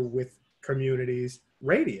through with communities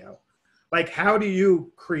radio. Like, how do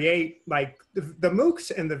you create, like the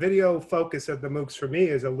MOOCs, and the video focus of the MOOCs for me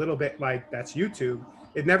is a little bit like, that's YouTube.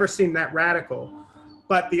 It never seemed that radical.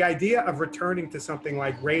 But the idea of returning to something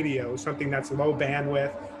like radio, something that's low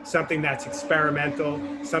bandwidth, something that's experimental,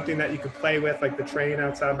 something that you can play with, like the train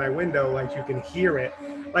outside my window, like you can hear it.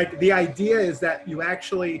 Like, the idea is that you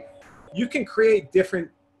can create different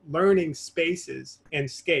learning spaces and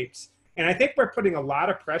scapes. And I think we're putting a lot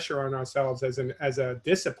of pressure on ourselves as a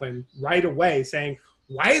discipline right away, saying,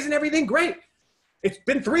 why isn't everything great? It's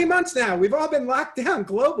been 3 months now. We've all been locked down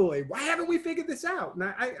globally. Why haven't we figured this out? And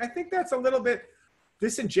I think that's a little bit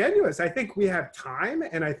disingenuous. I think we have time,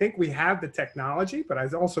 and I think we have the technology, but I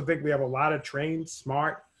also think we have a lot of trained,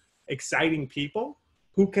 smart, exciting people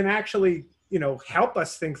who can actually, help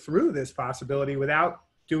us think through this possibility without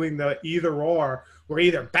doing the either or. We're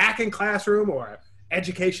either back in classroom or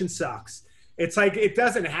education sucks. It's like, it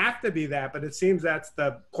doesn't have to be that, but it seems that's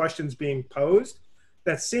the questions being posed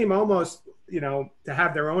that seem almost, to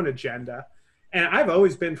have their own agenda. And I've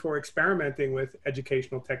always been for experimenting with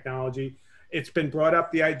educational technology. It's been brought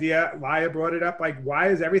up, the idea, Laya brought it up, like, why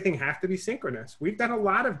does everything have to be synchronous? We've done a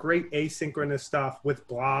lot of great asynchronous stuff with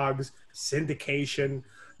blogs, syndication,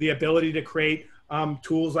 the ability to create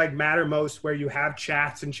tools like Mattermost, where you have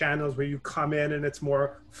chats and channels where you come in and it's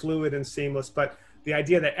more fluid and seamless. But the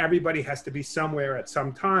idea that everybody has to be somewhere at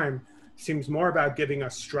some time seems more about giving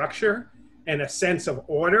us structure and a sense of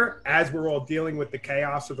order as we're all dealing with the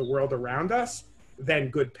chaos of the world around us than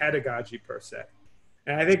good pedagogy per se.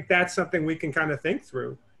 And I think that's something we can kind of think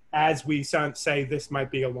through as we say this might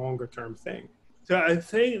be a longer term thing. So I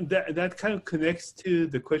think that kind of connects to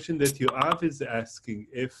the question that Yoav is asking,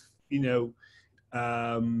 if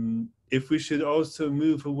we should also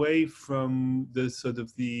move away from the sort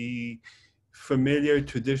of the familiar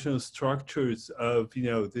traditional structures of, the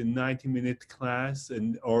 90-minute class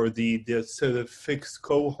or the sort of fixed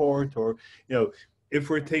cohort, or, if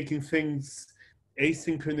we're taking things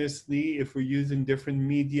asynchronously, if we're using different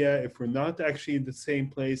media, if we're not actually in the same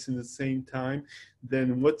place in the same time,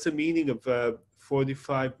 then what's the meaning of a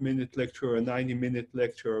 45-minute lecture or a 90-minute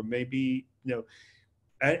lecture? Or maybe,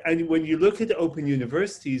 and when you look at open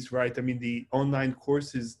universities, right, I mean, the online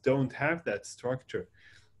courses don't have that structure.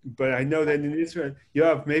 But I know that in Israel,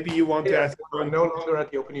 Yoav, maybe you want to ask. I'm no longer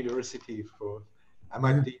at the Open University. I'm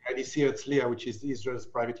at the IDC Herzliya, which is Israel's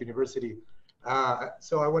private university.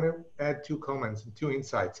 So I want to add 2 comments and 2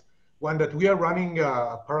 insights. One, that we are running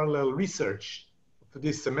a parallel research for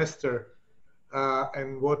this semester,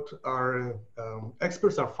 and what our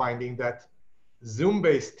experts are finding, that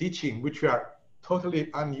Zoom-based teaching, which we are totally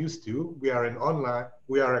unused to, we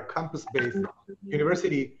are a campus-based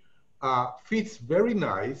university, fits very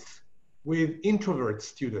nice with introvert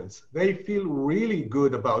students. They feel really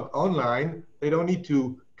good about online. They don't need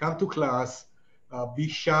to come to class, be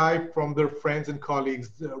shy from their friends and colleagues,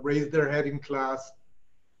 raise their head in class.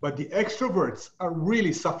 But the extroverts are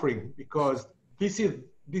really suffering, because this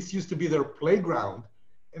used to be their playground,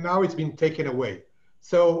 and now it's been taken away.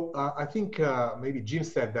 So I think maybe Jim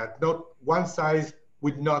said that not one size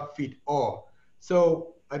would not fit all.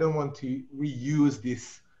 So I don't want to reuse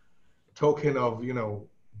this token of,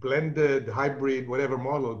 blended, hybrid, whatever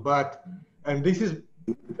model, and this is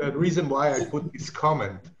the reason why I put this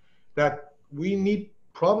comment, that we need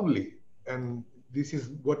probably, and this is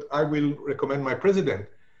what I will recommend my president,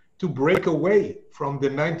 to break away from the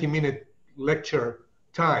 90-minute lecture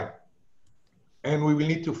time. And we will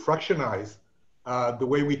need to fractionize the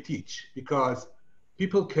way we teach, because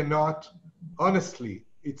people cannot, honestly,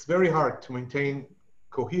 it's very hard to maintain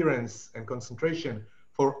coherence and concentration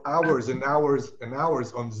for hours and hours and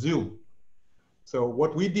hours on Zoom. So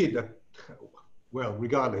what we did, well,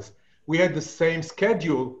 regardless, we had the same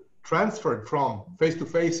schedule transferred from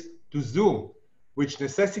face-to-face to Zoom, which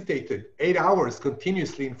necessitated 8 hours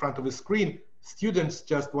continuously in front of a screen. Students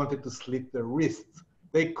just wanted to slit their wrists.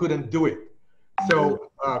 They couldn't do it.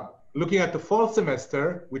 So looking at the fall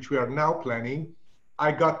semester, which we are now planning,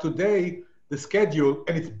 I got today the schedule,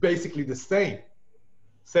 and it's basically the same.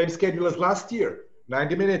 Same schedule as last year,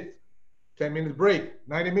 90 minutes, 10-minute break,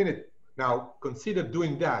 90 minutes. Now, consider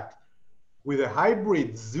doing that with a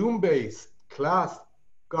hybrid Zoom-based class.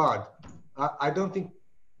 God, I don't think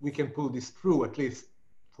we can pull this through, at least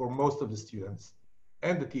for most of the students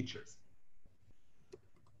and the teachers.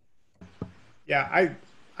 Yeah,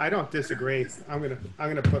 I don't disagree. I'm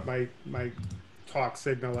gonna put my talk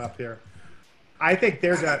signal up here. I think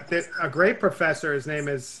there's a great professor. His name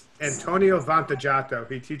is Antonio Vantajato.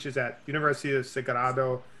 He teaches at University of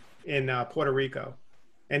Sagrado in Puerto Rico,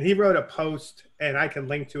 and he wrote a post, and I can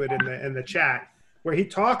link to it in the chat, where he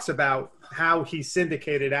talks about how he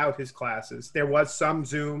syndicated out his classes. There was some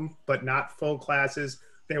Zoom, but not full classes.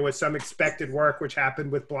 There was some expected work, which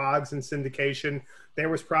happened with blogs and syndication. There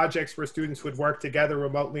was projects where students would work together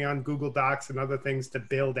remotely on Google Docs and other things to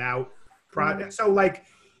build out projects. So like,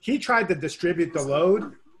 he tried to distribute the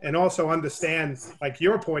load and also understand, like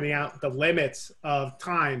you're pointing out, the limits of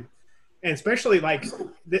time. And especially like,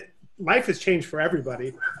 life has changed for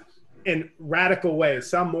everybody in radical ways,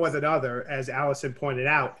 some more than other, as Allison pointed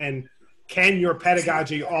out. And can your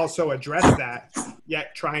pedagogy also address that,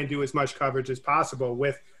 yet try and do as much coverage as possible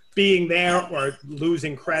with being there or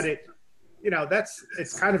losing credit? You know,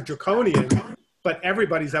 it's kind of draconian, but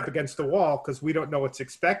everybody's up against the wall because we don't know what's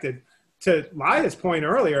expected. To Laya's point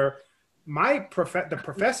earlier,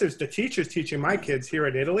 the teachers teaching my kids here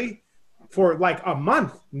in Italy, for like a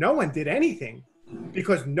month, no one did anything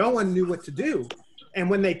because no one knew what to do. And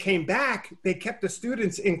when they came back, they kept the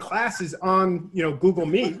students in classes on, you know, Google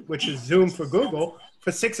Meet, which is Zoom for Google,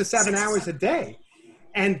 for 6 or 7 hours a day.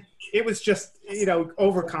 And it was just, you know,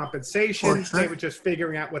 overcompensation. They were just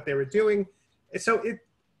figuring out what they were doing. So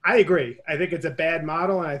I agree. I think it's a bad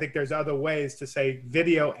model, and I think there's other ways to say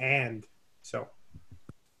video and so.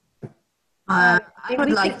 I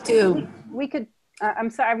would like to. We could. I'm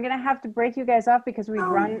sorry. I'm going to have to break you guys off because we've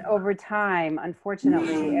run over time,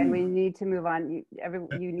 unfortunately, and we need to move on.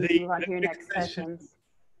 You need to move on to your next sessions.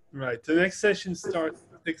 Right. The next session starts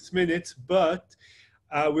in 6 minutes, but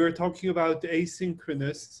we were talking about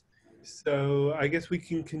asynchronous. So I guess we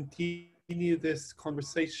can continue this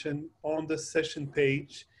conversation on the session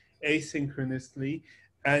page asynchronously.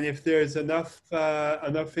 And if there's enough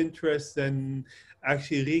interest, then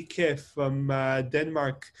actually Rike from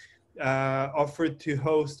Denmark offered to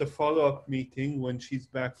host a follow-up meeting when she's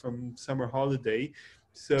back from summer holiday.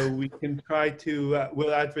 So we can try to,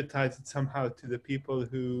 we'll advertise it somehow to the people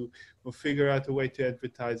who will figure out a way to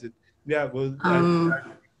advertise it. Yeah, we'll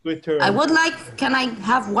Twitter. I would like, can I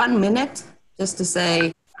have 1 minute just to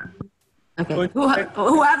say, okay,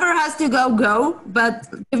 whoever has to go, but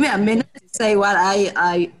give me a minute to say what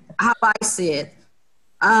how I see it.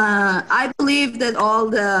 I believe that all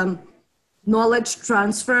the knowledge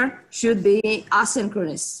transfer should be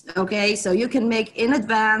asynchronous, okay? So you can make in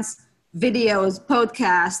advance videos,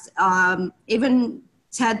 podcasts, even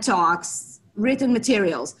TED Talks, written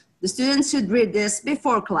materials. The students should read this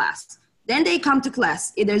before class. Then they come to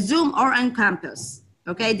class, either Zoom or on campus,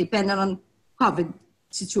 okay, depending on COVID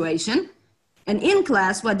situation. And in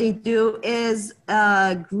class, what they do is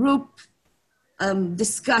group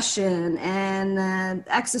discussion and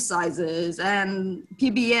exercises and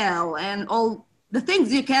PBL and all the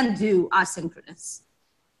things you can do asynchronous.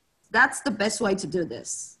 That's the best way to do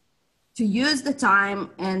this, to use the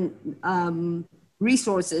time and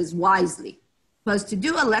resources wisely. Because to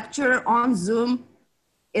do a lecture on Zoom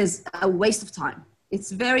is a waste of time.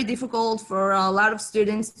 It's very difficult for a lot of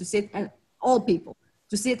students to sit, and all people,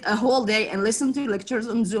 to sit a whole day and listen to lectures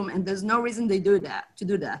on Zoom, and there's no reason to do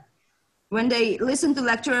that. When they listen to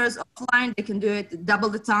lectures offline, they can do it double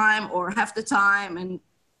the time or half the time, and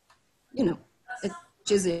you know, it's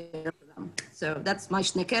easier for them. So that's my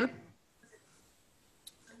schnickel.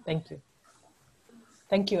 Thank you.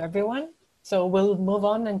 Thank you, everyone. So we'll move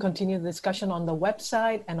on and continue the discussion on the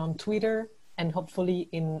website and on Twitter, and hopefully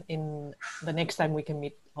in the next time we can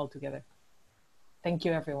meet all together. Thank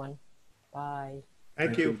you, everyone. Bye.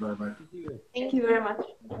 Thank you. Bye-bye. Thank you very much.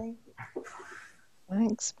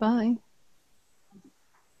 Thanks. Bye.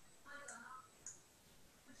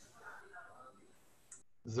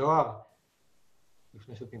 זוהר,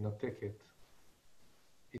 לפני שאת מנתקת.